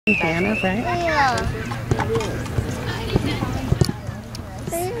Hannah, right?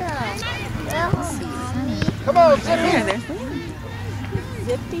 Come on, Zippy. There, there's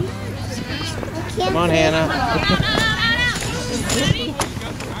Zippy. Come on, Hannah.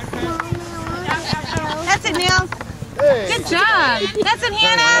 That's it, Neil. Hey. Good job. That's it,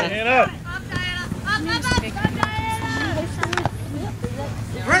 Hannah. Hannah.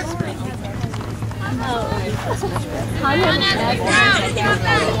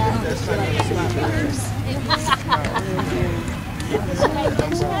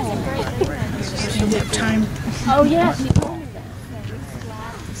 Time. Oh yeah, she told me that.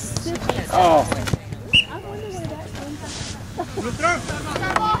 Oh.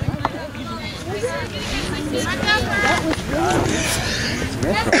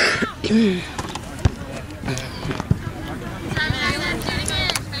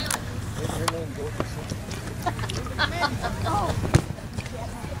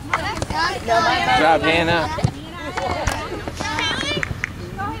 Good job, Hannah.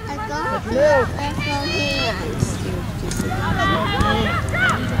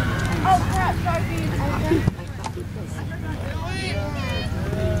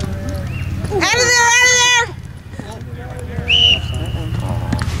 Out of there, out of there!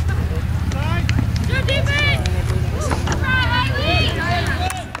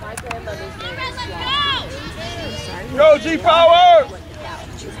 Go, G-Power!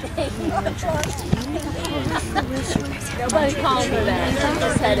 Nobody called her that. I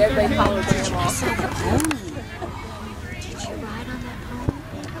just had everybody call her grandma. Did you ride on that pony?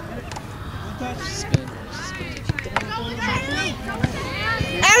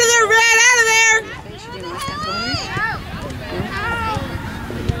 Out of there, Red, out of there!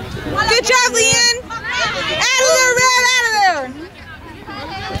 Good job, Leanne! Out of there, Red, out of there!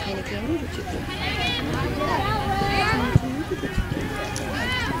 What kind of candy did you get?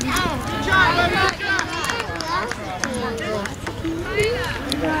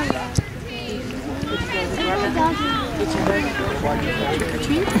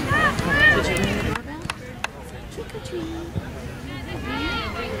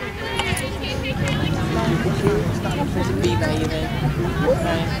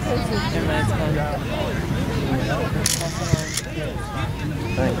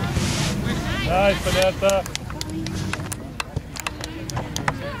 Nice, Vanessa.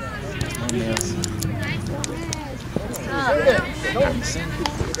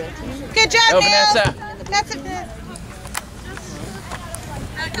 Good job, Go, Neil. Vanessa. That's it.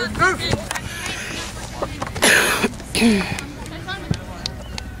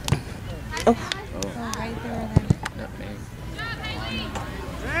 Oh. Right there, then.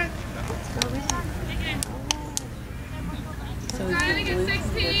 So is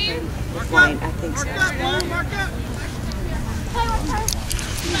the blue line, I think so.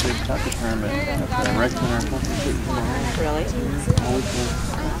 Big tucker tournament. Right Really?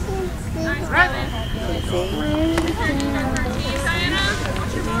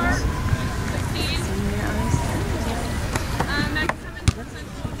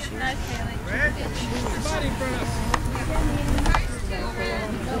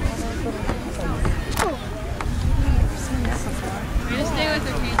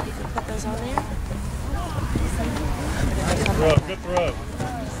 Good throw.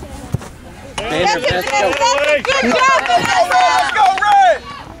 That's it, Let's go. Good job, Vanessa! Let's go, Red!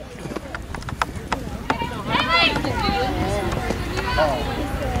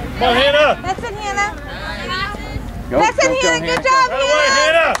 Come on, Hannah. That's it, Hannah. Go, That's it, Hannah. Good job, Right away,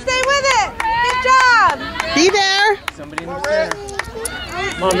 Hannah. Hannah. Stay with it. Good job. Be there. Somebody in the center.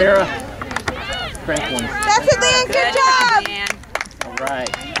 Come on, Mira. Crank one. That's it, Leanne. Good job. All right.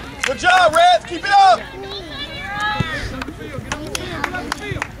 Good job, Red. Keep it up.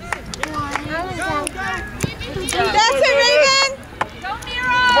 That's it, Raven.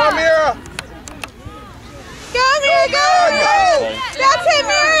 Come on, Mira. Go, Mira. Go. That's it,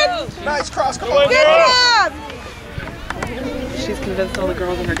 Mira. Nice cross. Come Good on. Good job. She's convinced all the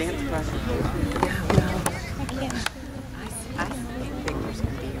girls in her dance class.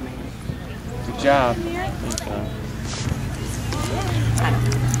 Good job.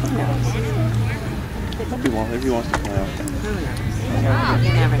 If he wants to play.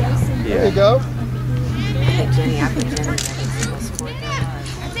 You never know. There you go. Jenny.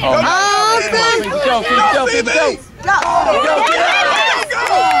 Oh, good. Go, keep go, keep go. Go.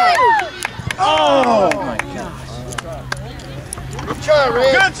 Oh, my gosh. Good job,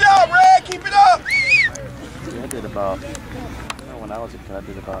 Red. Good job, Red. Keep it up. I did about, when I was a kid, I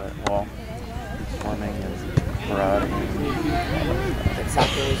did about it. Well, swimming and karate.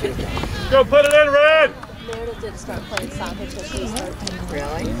 Go put it in, Red. Meredith didn't start playing soccer until she was 13.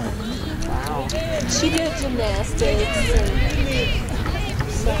 Really? Wow. She did gymnastics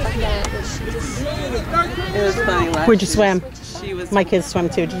and stuff like that, but she just... It was funny last Where'd you swim? She was, My kids swim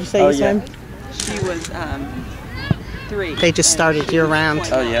too. Did you say Oh, you yeah. swim? she was 3. They just started year round.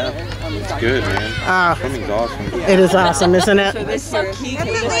 Oh, yeah. It's good, man. Swimming's awesome. It is awesome, isn't So it? this year, he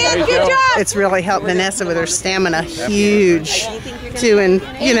It's really helped Vanessa with her stamina. Huge. Doing,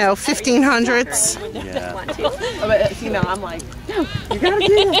 1500s. Yeah. But, I'm like, no, you gotta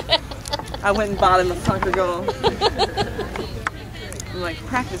do it. I went and bought him a soccer goal. I'm like,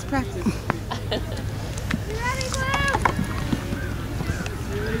 practice. Let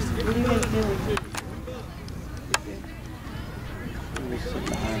me sit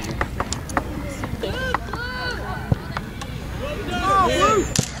behind you.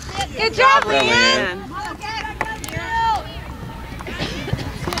 Good job, Man.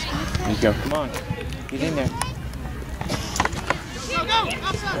 There you go. Come on. Get in there.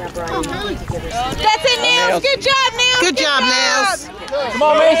 That's it, Nails. Good job, Nails. Good job, Nails. Come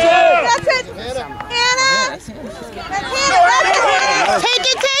on, Mason. That's it. Hannah.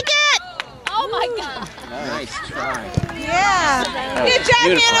 Take it. Oh, my God. Nice try. Yeah. Good job,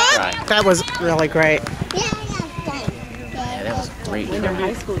 Beautiful Hannah. try. That was really great. Yeah, that was a great try.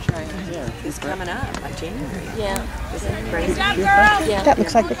 High school tryout. It's coming up, like January. Yeah. Isn't it crazy? Yeah. That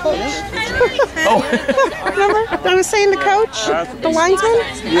looks like the coach. Oh. Remember? I was saying the coach? The linesman?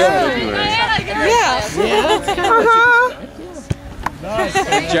 Yeah.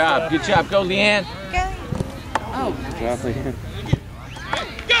 Uh-huh. Good job. Go, Leanne. Exactly.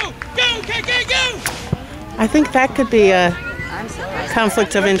 I think that could be a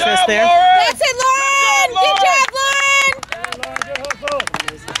conflict of interest there. That's it, Lauren. Good job, Lauren.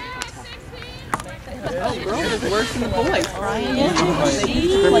 Girls is worse than the boys, right? Yeah.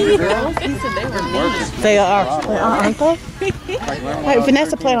 The girls, he said they were mean. They are, aren't they? Wait,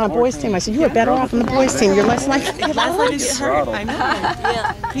 Vanessa played on a boys' team. I said, you were better off on the boys' team. You're less likely to get Last time he hurt. get hurt. I know.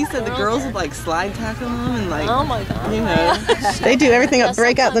 Yeah. He said the girls would like slide tackle him and like, Oh, my God. They do everything but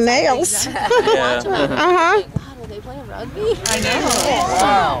break out the nails. Yeah. Uh-huh. God, will they play rugby? I know.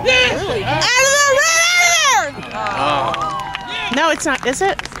 Wow. Really? Out of the river! No, it's not, is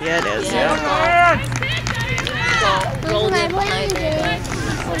it? Yeah, it is. Rolled in behind her.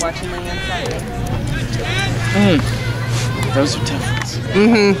 We're watching the inside. Those are tough ones.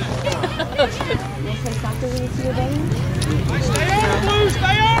 Mm-hmm.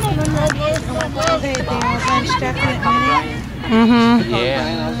 Mm-hmm.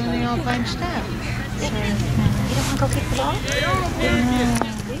 Yeah. You don't want to go kick the ball?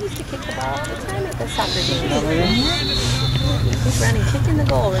 We used to kick the ball all the time at the soccer game. He's running, kicking the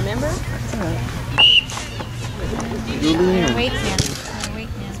goal, remember?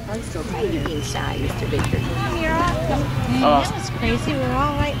 Probably still being shy, Mr. Victor. It's crazy. We're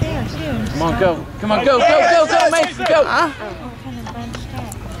all right there, too. Come on, go, Mason, go. Kind of bunched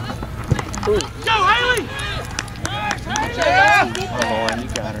up. Oh, boy, you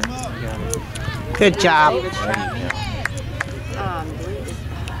got her. Good job.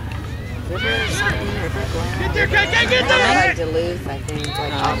 River something, River Glen. Like Duluth, I think,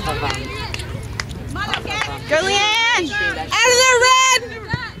 like off of Go, Leanne. Out of the red.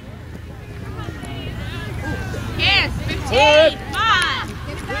 Yes, 15. Come on.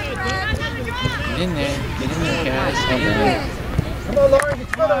 Get in there, guys. Come on, Lauren, get your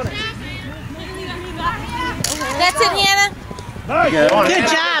foot on it. That's it, Hannah. Good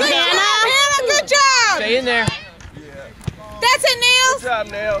job, Hannah. Hannah, good job. Stay in there. That's it, Nails. Good job,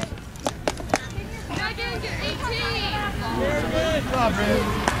 Nails.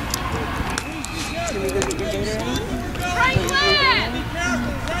 Can we go get your data ready?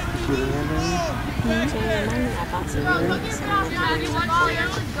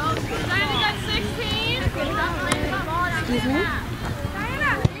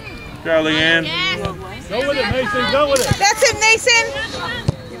 Go, Leanne. Go with it, Mason, go with it. That's it, Mason.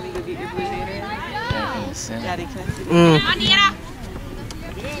 Can we go get your blue data ready? Daddy, can I see the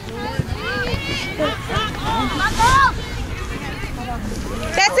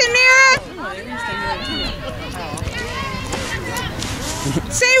That's it, Mira.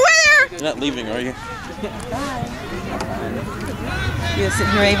 Stay with her. You're not leaving, are you? You gonna sit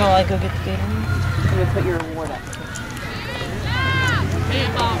here, Ava, while I go get the data? I'm gonna put your reward up.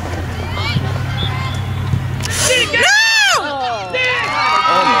 No!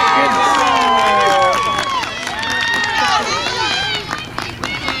 Oh, my goodness.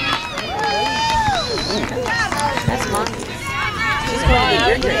 That's mom. She's going to get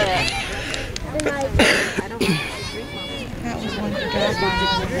your grade. I don't want to drink, Mom. That was one to drive by.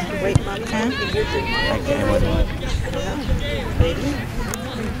 Wait, Mom.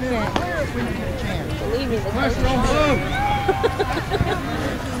 Believe me, the coach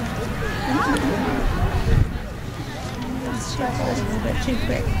Too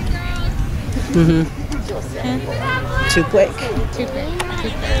quick. Too quick. Too quick.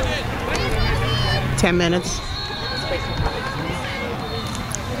 10 minutes.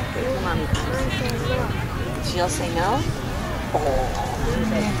 She'll say no.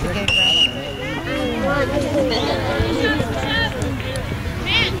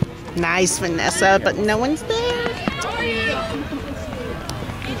 Nice, Vanessa, but no one's there.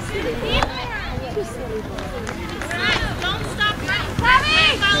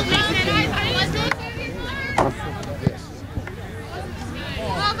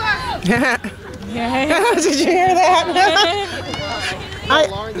 Did you hear that?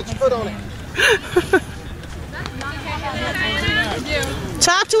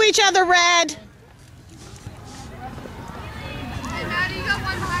 Talk to each other, Red. Hey, Maddie, you got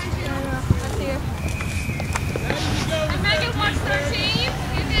one behind you. Let's see her. And Megan wants 13.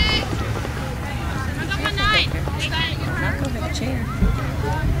 You think? I got my 9. Knock over the chair.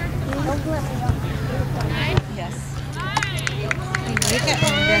 Yes. Wake up,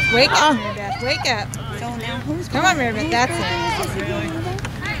 Marybeth. Wake up, Marybeth. Wake up. So now who's Come on, Marybeth. That's it.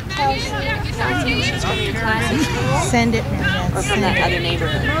 Send it, Marybeth. Or from that other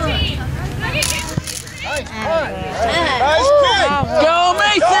neighborhood. Go,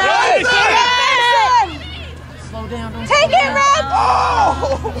 Mason! Slow down. Don't Take it, Red!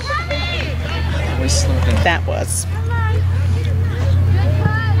 We slowed down. That was.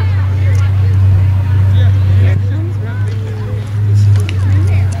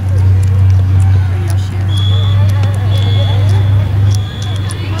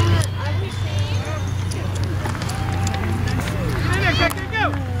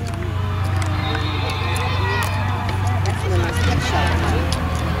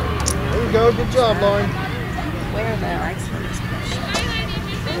 Good job, Lauren. Where the ice cream is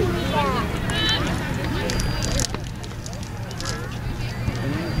pushed.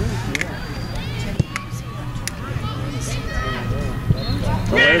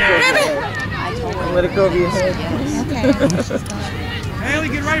 Let it go over your head. Okay. Haley,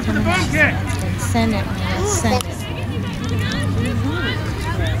 get ready for the bum kick. Send it, Marybeth. Send it.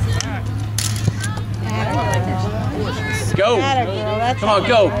 Go. Atta girl, that's Come on,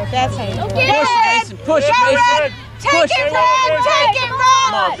 go. That's how you do it. Push, Mason. Push, Mason. Push. Take it, Red! Take it, Red!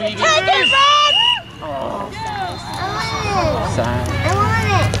 Come on, Phoebe. Take it, Red! Side.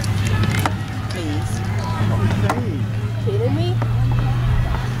 kidding me?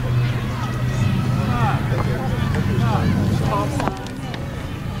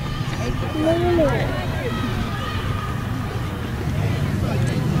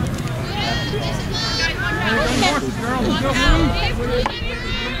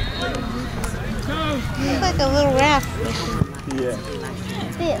 Looks like a little raft. Yeah.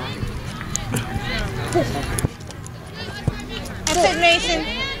 That's it, Mason.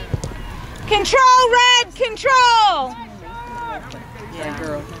 Control, Red! Control! Yeah,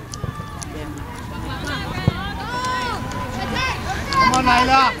 girl. Come on,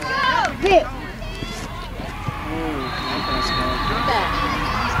 Nyla.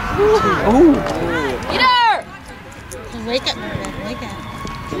 Get her! Wake up, Marybeth. Wake up.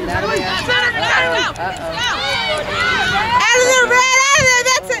 Out of there. Out of there, Red! Out of there!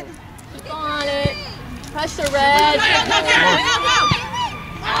 That's it! Keep on it. Push the red.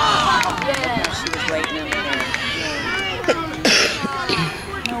 She was waiting over there.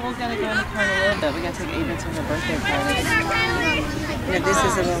 No, we're gonna go in the car in a little bit. We gotta take Ava to her birthday party. You know, this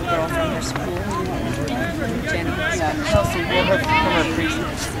is a little girl from her school. Jennifer. Yeah, Kelsey. Well, from her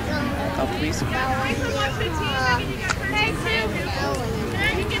preschool. Oh, preschool.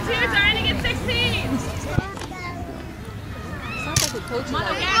 Trying to get 16. Good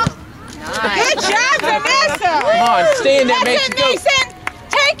job, Vanessa! Come on, stand there, That's Mason. it, Go. Mason!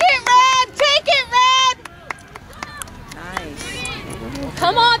 Take it, Red! Take it, Red! Nice.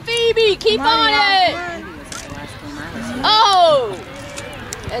 Come on, Phoebe. Keep on it. Oh!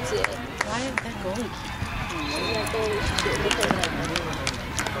 That's it. Why did that goalie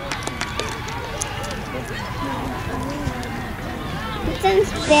Didn't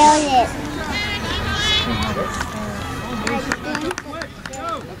spell it.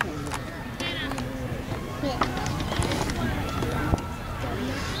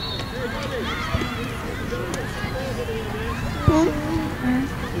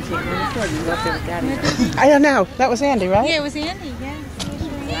 I don't know. That was Andy, right? Yeah, it was Andy, yeah.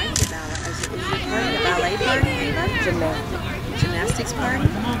 ballet party, Ava? Gymnastics. gymnastics party?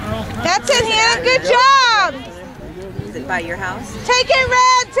 That's it, Hannah. Good job. Is it by your house? Take it,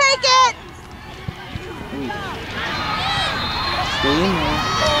 Red. Take it. Stay in there.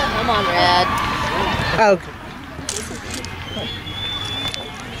 Come on, Red. Oh,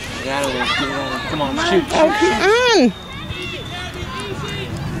 Get out of there. Get out of there. Come on, shoot. oh, come on.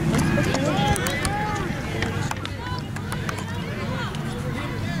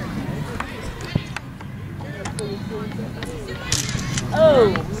 Oh,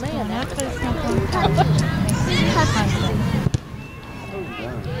 man, that was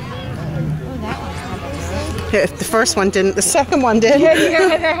Yeah, the first one didn't. The second one did. Yeah,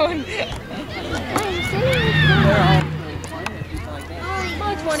 that one. Come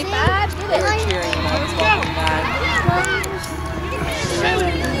on, 25. Get it. Cheering when I was walking by.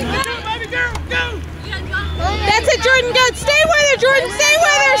 That's it, Jordan. Go. Stay with her, Jordan. Stay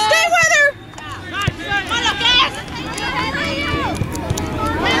with her. Stay with her.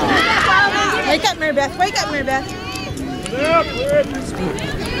 Wake up, Mary Beth. Wake up, Mary Beth.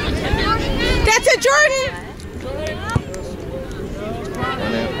 That's it, Jordan.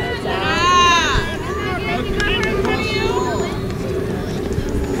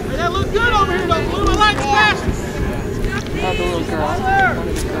 That looks good over here, though. Blue, I like the passes. Oh, the little girl. One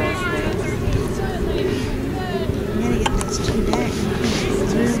of the girls'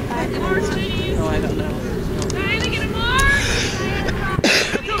 names. No, I don't know.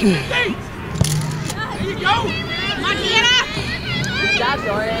 There you go. Good job,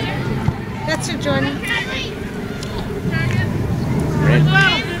 Jordan. That's it, Jordan.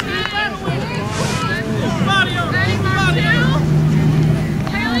 Body on it. Body on it.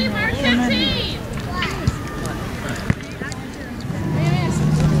 Haley, mark your team.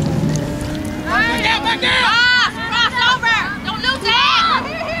 Back down. Cross over. Don't lose it.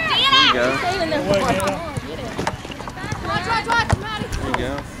 There you go. Stay in there. Watch.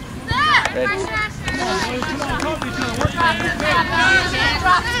 There you go.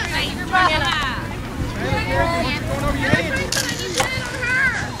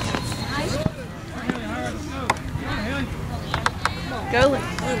 Go.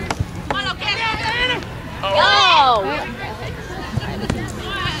 Oh!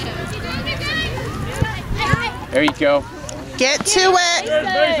 There you go. Get to it.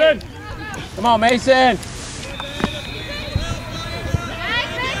 Mason. Come on, Mason.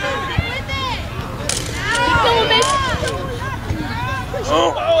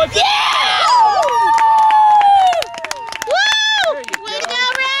 Oh, Yeah! Woo! Way to go,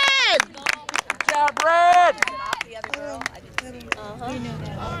 Red! Good job, Red.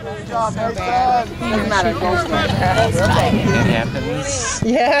 Doesn't matter. It happens.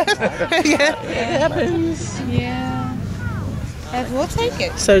 Yeah. Yeah. It happens. Yeah. We'll take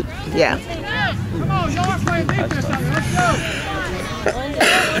it. So, yeah. come on, y'all are playing defense out there. Let's go.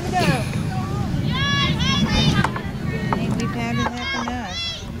 We've had it happen to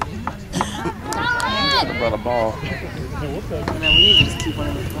us. I brought a ball. And then we need to just keep one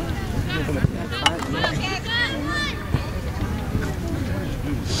in the front.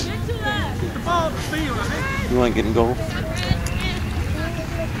 Ball at the field, I think. You want to get in goal? Shoot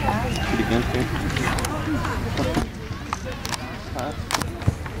against him.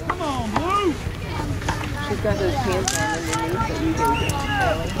 Come on, Blue. She's got those pants on underneath that you gave her.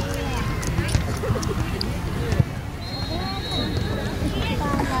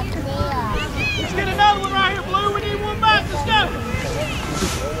 Let's get another one right here, Blue. We need one back. Let's go.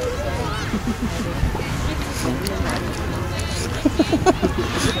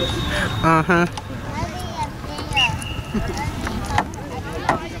 Uh-huh.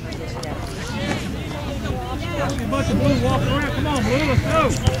 A bunch of Blue walking around. Come on, Blue. Let's go.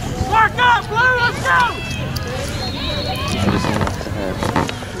 Work up, Blue. Let's go. I just want to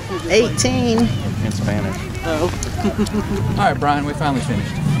have 18. in Spanish. All right, Brian, we finally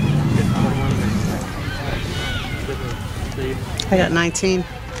finished. I got 19.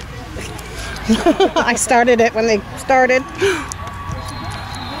 I started it when they started.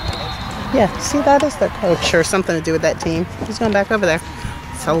 Yeah, see, that is their coach or something to do with that team. He's going back over there.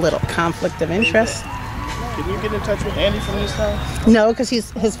 It's a little conflict of interest. Can you get in touch with Andy from this time? No, because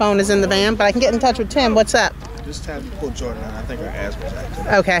his phone is in the van, but I can get in touch with Tim. What's up? Just have to pull Jordan out. I think her asthma's active.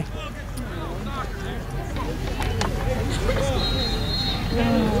 Okay.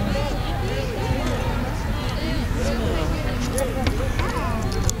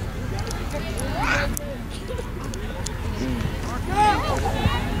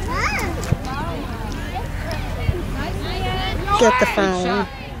 Get the phone.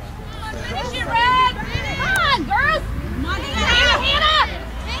 Push it, Red. Come on, girls. Come on, Hannah.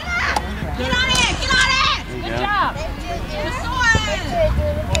 Get on it. Get on it. Good job.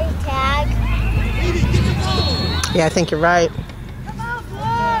 Yeah, I think you're right.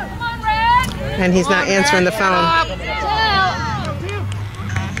 And he's not answering the phone.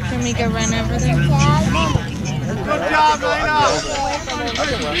 Can we go run over there? Good job, Lena.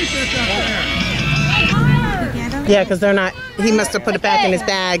 Yeah, because they're not. He must have put it back in his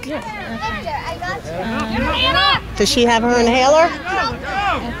bag. Does she have her inhaler?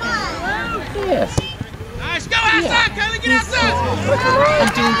 Yes. Nice, go outside, Kelly, get outside. I'm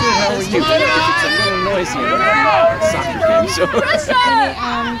doing good. How are you? It's a little noisy. Soccer game, so.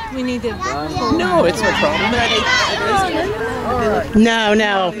 We need to. No, it's no problem.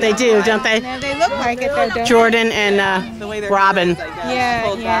 No, they do, don't they? No, they look like it though, don't Jordan and Robin.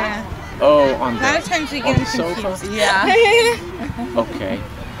 they? Yeah. Oh, on A lot of the times we get them sofa? confused. Yeah. Okay.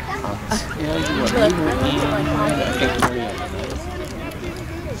 I'll tell you what, we were in, I think we're in.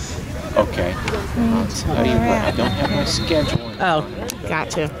 Okay. I'll tell you what, I don't have my schedule. Oh,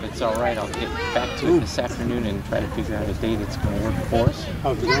 gotcha. It's all right. I'll get back to it this afternoon and try to figure out a date that's going to work for us.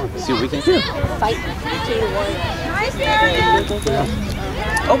 See what we can do. Fight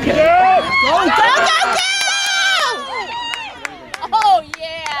 2-1. Okay. Go! Oh,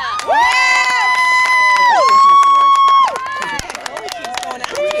 yeah!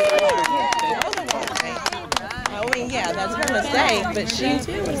 Yeah, that's her mistake, but she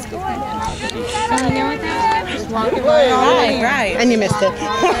too was scoring. Right. And you missed it.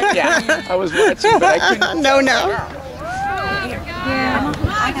 Yeah, I was watching, but I couldn't. No.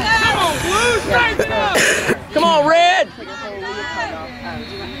 Come on, Red!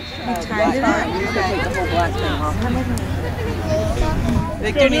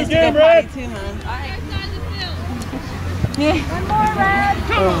 Victor needs to go potty too, man.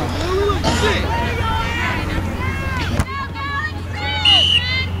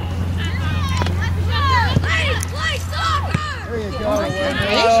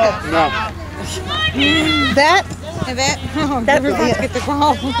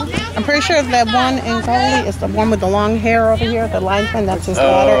 I'm pretty sure that one in goalie is the one with the long hair over here, the linesman. That's his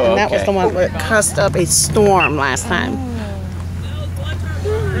daughter, and that was the one that cussed up a storm last time.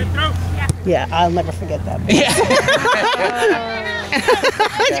 Yeah, I'll never forget that.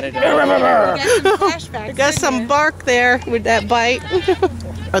 I got some bark there with that bite,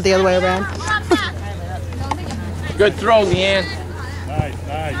 or the other way around. Good throw, Leanne. Nice.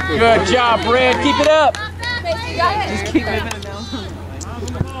 Good job, Red. Keep it up. Just keep moving it down.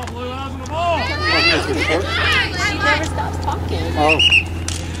 She never stops talking.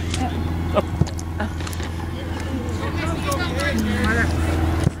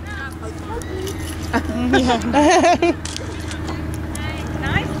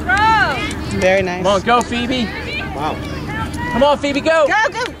 Nice throw. Very nice. Come on, go, Phoebe. Wow. Come on, Phoebe, go. Go!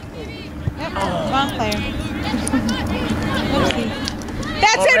 Wrong player.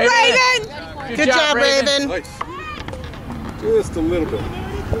 That's it, Raven! Good job, Raven. Nice. Just a little bit.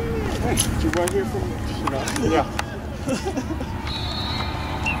 You right here from, yeah.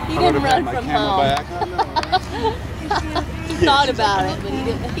 He didn't run from home. He thought about it, but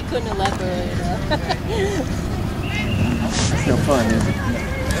he couldn't have left early enough. It's no fun, is it?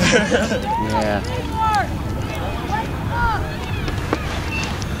 Yeah.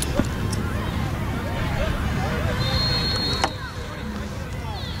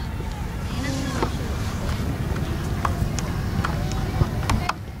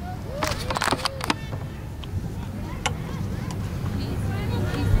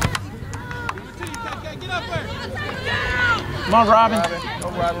 Come on, Robin. Go,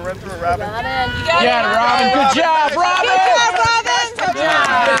 Robin. Run through it, Robin. You got it, Robin. Good job, Robin. Good job, Robin. Good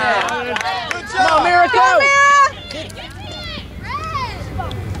job. Come on, Mira, go.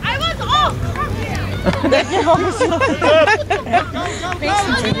 I was off.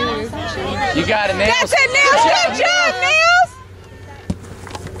 You got it, Nails. That's it, Nails! Good job, Nails!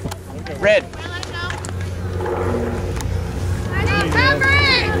 Red.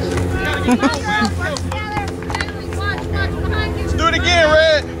 Let's do it again,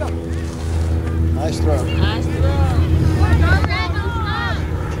 Red. Nice throw. Nice throw.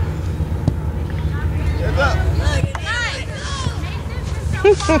 Heads up.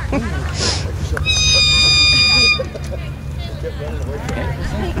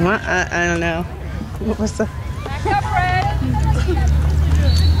 What? I don't know. What was the? Back up, Red.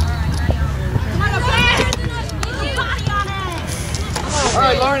 All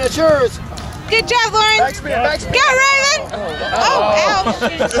right, Lauren, it's yours. Good job, Lauren! Backspin. Go, Raven! Oh, ouch!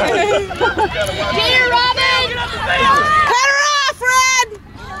 Here, Robin. Cut her off, Red!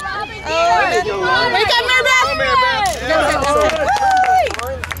 Wake up, Mirabelle!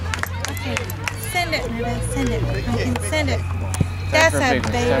 Send it, Mirabelle. Send it. Send it. That's for a a big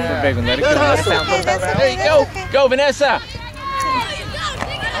one. It's time for a baby. big one. Let it go. Let it bounce. Okay, that's There you okay, go. that's okay. Go, Vanessa.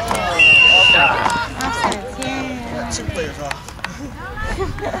 Offsides, yeah. 2 players off.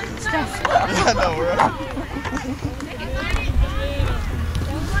 I know, right?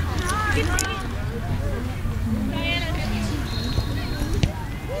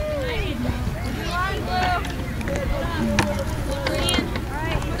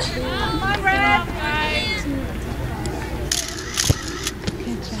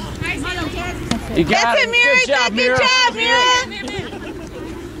 You got it. Good job, Mira. Good job, Mira.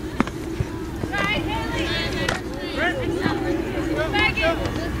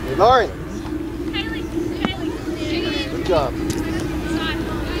 Hey, Lauren. Good job.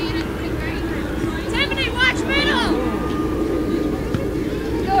 Tiffany, watch middle.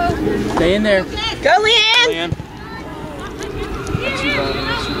 Stay in there. Go, Leanne.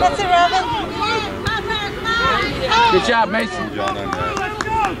 That's it, Robin. Good job, Mason. John on that.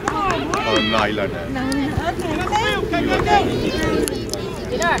 Oh, Nyla on that.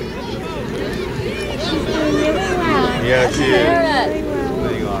 Yeah, she is.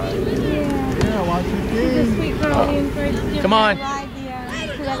 Playing all right. Come on.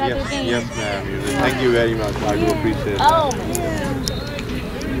 Yes, ma'am. Thank you very much. I do appreciate it. Oh,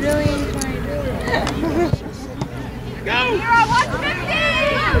 Now.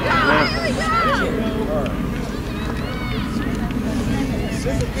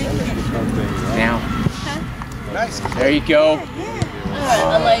 There you go.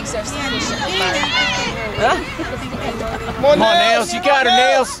 the legs are sufficiently long. Come on, Nails. You got her,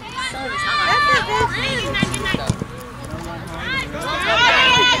 Nails.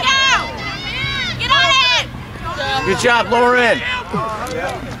 Get on it! Good job, Lauren.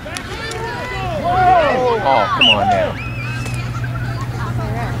 Oh, come on now.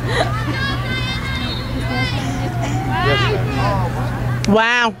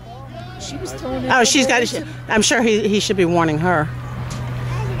 Wow. Oh, she's got. I'm sure he should be warning her.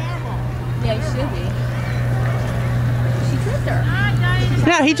 Yeah, you should be. She tripped her.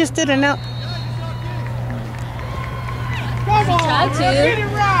 No, he just did a no. She tried to.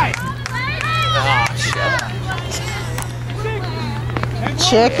 Oh, shit.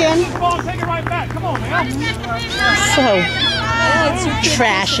 Chicken. So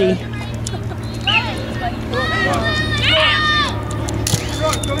trashy.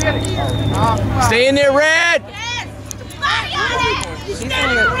 Stay in there, Red.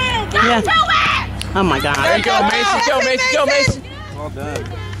 Yeah. Oh my God. There you go, Mason. Go, Mason. Go, Mason. Well done.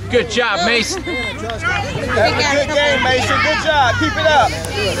 Good job, Mason. Have a good game, Mason. Good job. Keep it up.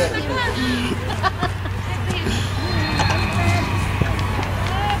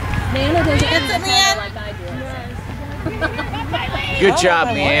 Nana doesn't understand like I do. Good job,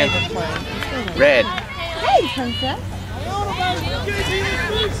 Leanne. Red. Hey, princess.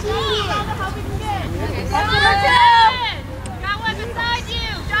 Got one beside you,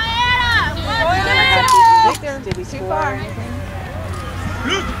 Diana. Did we score?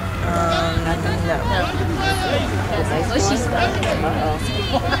 Nothing. No. Well, she's got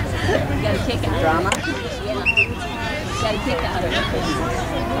a kick out. Drama. Got a kick out of it.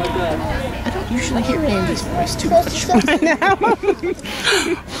 I don't usually hear Andy's voice too much. I know.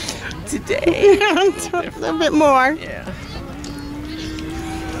 Today. A little bit more. Yeah.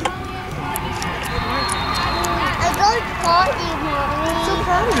 So proud of you.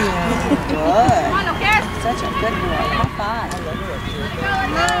 Good. Such a good boy. High five.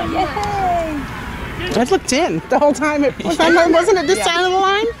 Yay. I looked in the whole time. Wasn't it this side of the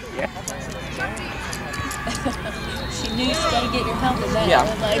line? She knew you got to get your helmet down. Yeah.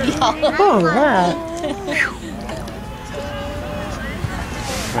 Oh, wow.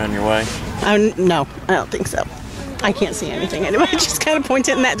 On your way. No, I don't think so. I can't see anything anyway. Just kind of point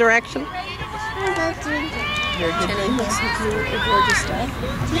it in that direction. You're a good And baby. listen to the gorgeous stuff.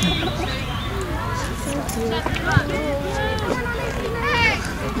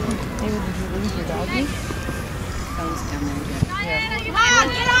 Maybe did you lose your doggy? Phone's down there.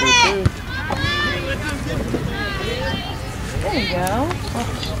 There you go. Oh,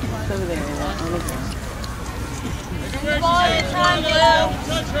 it's over there. On the ground.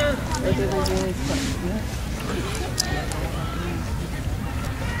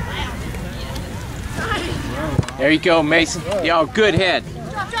 There you go, Mason. Yo, good head.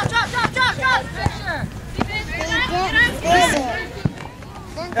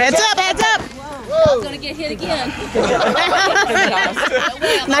 Heads up, heads up. I'm going to get hit again.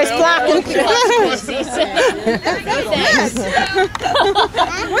 Nice blocking.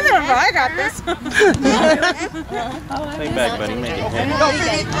 Whatever, I got this. Stay back, buddy. Make it hit.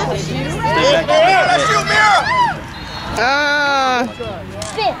 Let's shoot, Mira.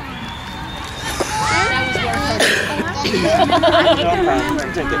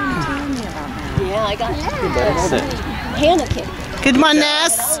 Yeah, I got Hannah came. Good one,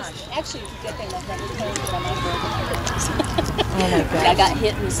 Ness. Actually, good thing that was playing because I might have broken my nose. I got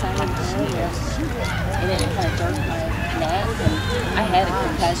hit in the side earlier, and it kind of jerked my neck, and I had a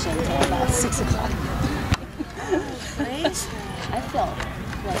concussion until about 6 o'clock. I felt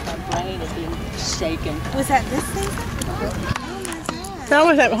like my brain is being shaken. Was that this thing? That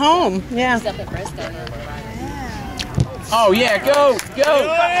was at home. Yeah. Up at Bristol. Oh yeah, go, go,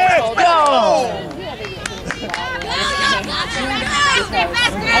 go!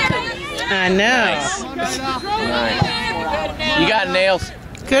 I know. Nice. You got nails.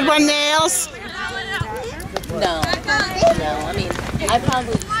 Good one, Nails. No. I mean, I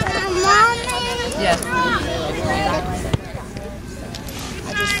probably Yes.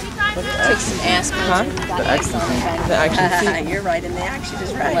 I just took some aspirin. Huh? And got The action some. The action seat. You're right, and the action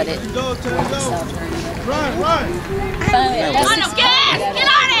is right. Let it work itself. Run! Get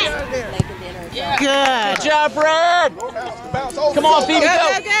on it! Good. Good job, Brad. Come on, Phoebe,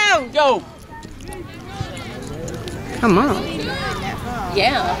 go. Go. Come on.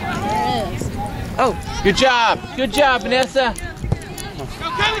 Yeah, there is. Oh. Good job. Good job, Vanessa.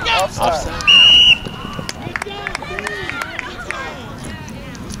 Offside.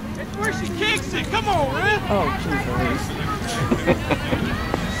 That's where she kicks it. Come on, Red. Oh, jeez.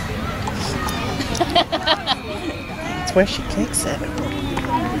 That's where she kicks it.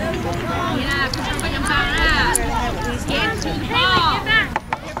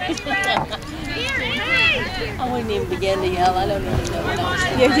 I wouldn't even begin to yell. I don't even know what I was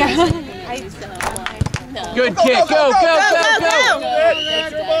saying. No. Good kick. Go, go, go, go.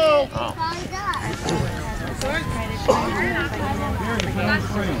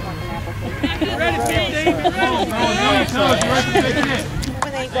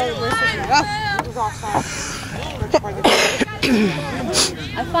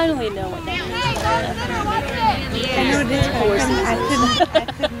 I finally know what that means. I know it is. I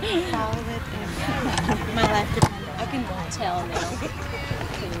couldn't follow it. My life depended. I can tell now.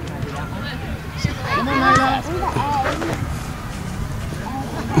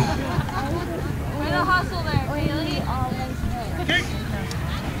 Way to hustle there, Bailey.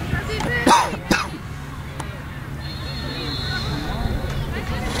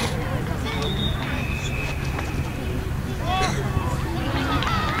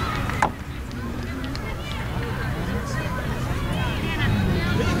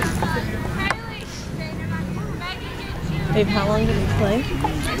 Babe, how long did we play?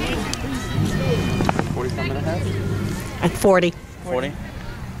 45 minutes. At 40. 40.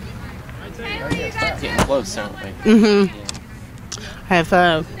 Getting close, aren't we? Mm-hmm. I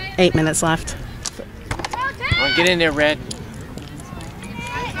have 8 minutes left. Come on, get in there, Red.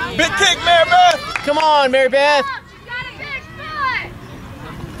 Big kick, Mary Beth! Come on, Mary Beth.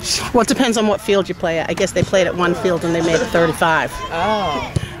 Well, it depends on what field you play at. I guess they played at one field and they made it 35.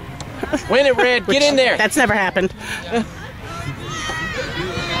 Oh. Win it, Red. Get in there. That's never happened.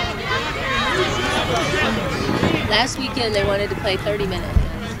 Last weekend they wanted to play 30 minutes.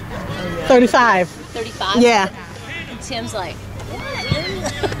 35. 35? Yeah. And Tim's like,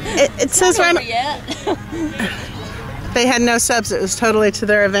 It says right. yet. They had no subs. It was totally to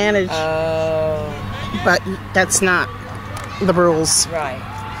their advantage. Oh. But that's not the rules. Right.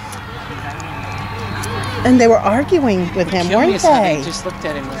 And they were arguing with him, weren't They they? just looked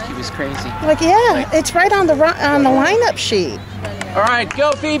at him like he was crazy. Like, yeah, it's right on the lineup sheet. All right,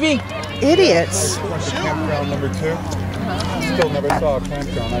 go, Phoebe. Idiots. Went to campground number 2. Still never saw a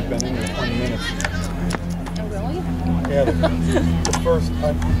campground. I've been in there 20 minutes. Oh, really? Yeah, the first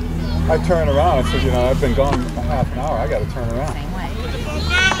I turned around. I said, you know, I've been gone a half an hour. I got to turn around.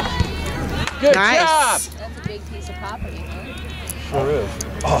 Good Nice. job. That's a big piece of property, huh? Sure is.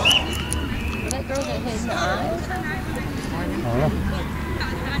 Oh, That girl that hit in the eye.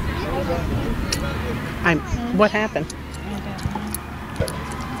 I don't know. What happened?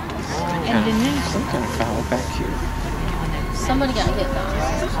 Some kind of foul back here. Somebody got hit in the eye.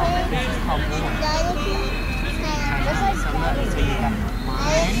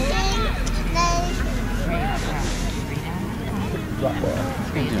 Drop ball.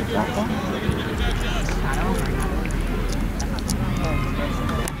 Can you do a drop ball?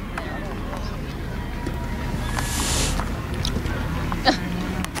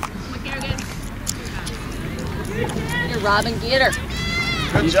 You're Robin, get her.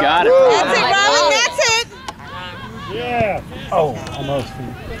 You got it, That's it, Robin. Robin. That's it. Yeah. Oh, almost.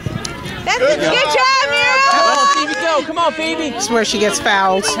 That's it. Good job, Mira. Come on, Stevie, go. go. Come on, Phoebe. This is where she gets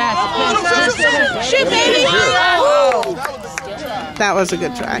fouled. Shoot, baby! That was a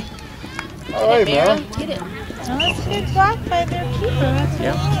good try. All right, man. Get it. Oh, that's a good block by their keeper. That's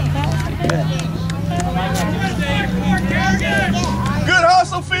Good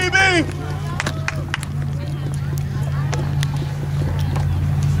hustle, Phoebe.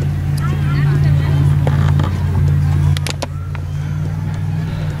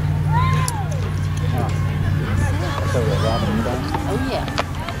 Oh, yeah.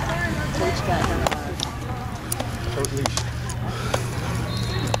 Coach got her. Short leash.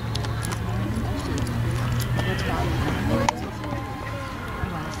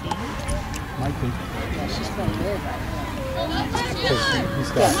 Might be. Yeah, she's playing good right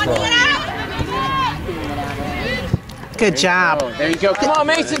He's got now. Good job. Oh, there you go. Come on,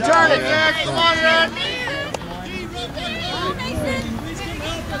 Mason, turn it. Come on, Red.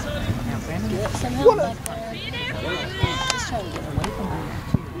 Somehow back there. Just trying to get away from her.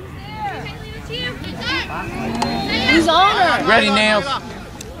 He's on her. Ready, Nails.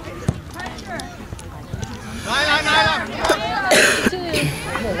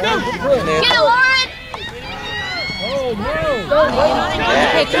 Get it, Lauren.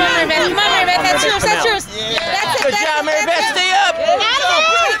 Okay, come on, Maribeth. Come on, Maribeth. That's yours. That's yours. That's it. Good job, Maribeth. Stay up. Take it up.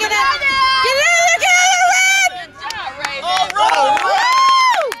 Get it out of there. Get it out of there, Red.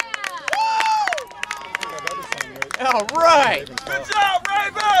 All right. Good job,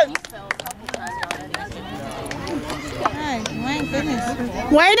 Raven. Oh, my goodness.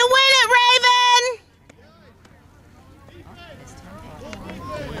 Way to win it, Raven!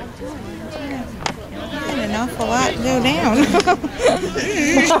 An awful lot go down.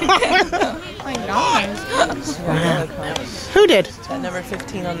 My gosh. Who did? That number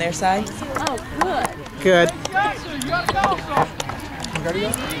 15 on their side. Oh, good. Good. Go,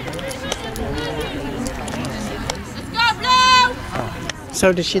 Blue. So,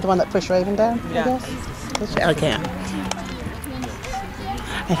 is she the one that pushed Raven down? Yeah. I guess? Okay.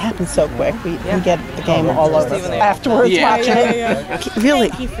 It happens so quick. We get the game all over afterwards Yeah. watching it. Really?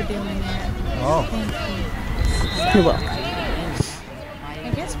 Thank you for doing that. Oh. You're welcome.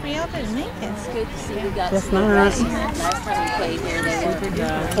 I guess Brielle didn't make it. It's good to see we got That's some good not. racing. Last time we played here, they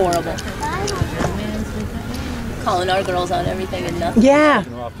were horrible. Calling our girls on everything and nothing. Yeah.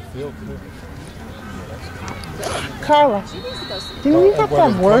 Off the field, too. Carla, didn't you have to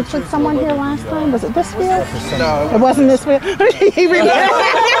have words with someone here last time? Was it this field? No. It wasn't this field? He remembered.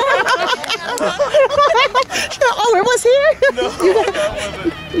 Oh, it was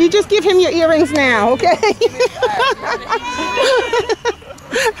here? You just give him your earrings now, okay?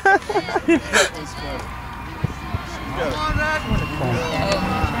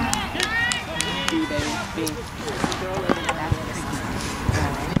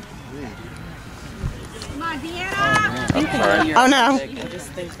 Oh, no.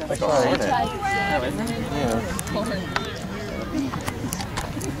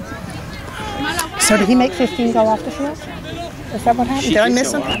 So did he make 15 go off the field? Is that what happened? Did I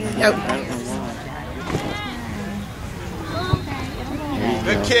miss him? Oh.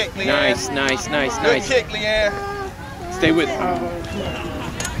 Good kick, Leanne. Nice, nice, nice, Good nice. kick, Leanne. Stay with.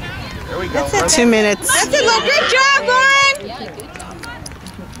 There we go. 2 minutes. That's it, look. Good job, Lauren.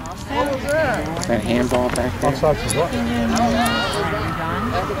 That handball back there. Offside is what? I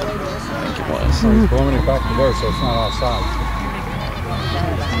think it was. He's blowing it back to there, so it's not outside.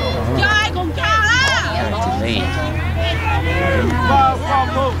 Chơi cùng cha đó. Too late.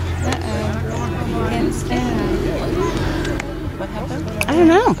 I don't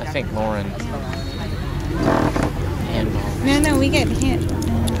know. I think Lauren. Handball. No, we get hit.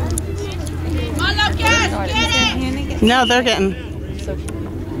 Come on, Lucas. Get it. Hannah gets No, they're getting.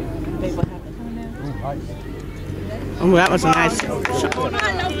 Oh, that was a nice shot. Come on,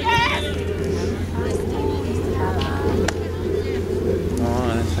 Lucas. Oh,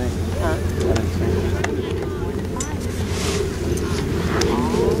 I didn't see. I didn't see.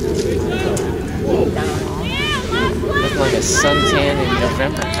 Look like a suntan in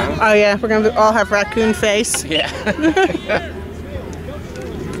November, huh? Oh, yeah, we're going to all have raccoon face. Yeah.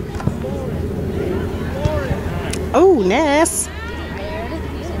 Oh, Ness.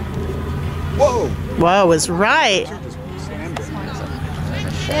 Whoa. Whoa, was right.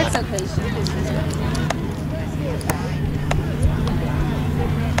 It's okay.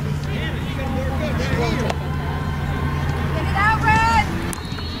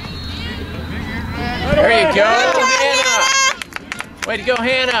 There you go, Hannah. Way to go,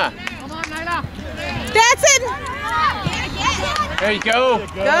 Hannah. That's it. There you go.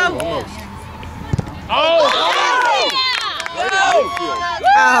 Go. Oh!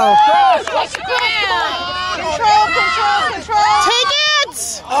 Oh. Control. Take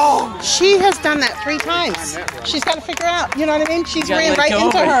it! Oh, she has done that 3 times. She's got to figure out, you know what I mean? She's ran right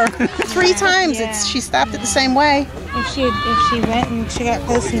into her 3 times. She stopped it the same way. If she went and she got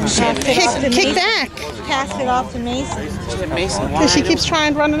close and passed it off to Kick Mason. back. Passed it off to Mason. Because she keeps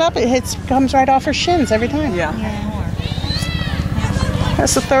trying to run it up, it comes right off her shins every time. Yeah.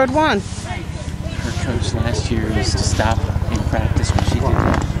 That's the 3rd one. Her coach last year used to stop in practice when she did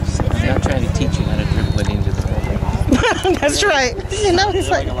that. They'll try to teach you how to dribble it into the goal. That's right. You know, it's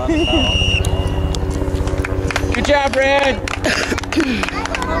like. Good job, Red.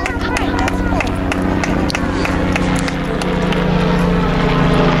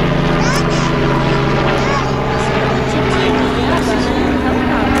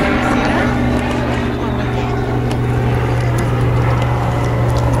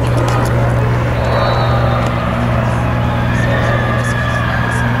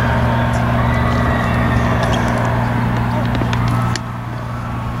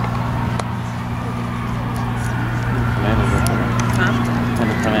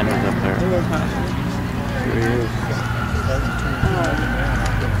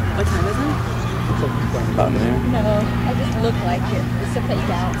 What time is it? About noon. No, I just look like it. It's a fake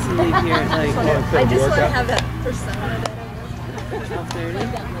out. So leave here at like I just want to have that persona that I was.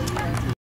 12:30.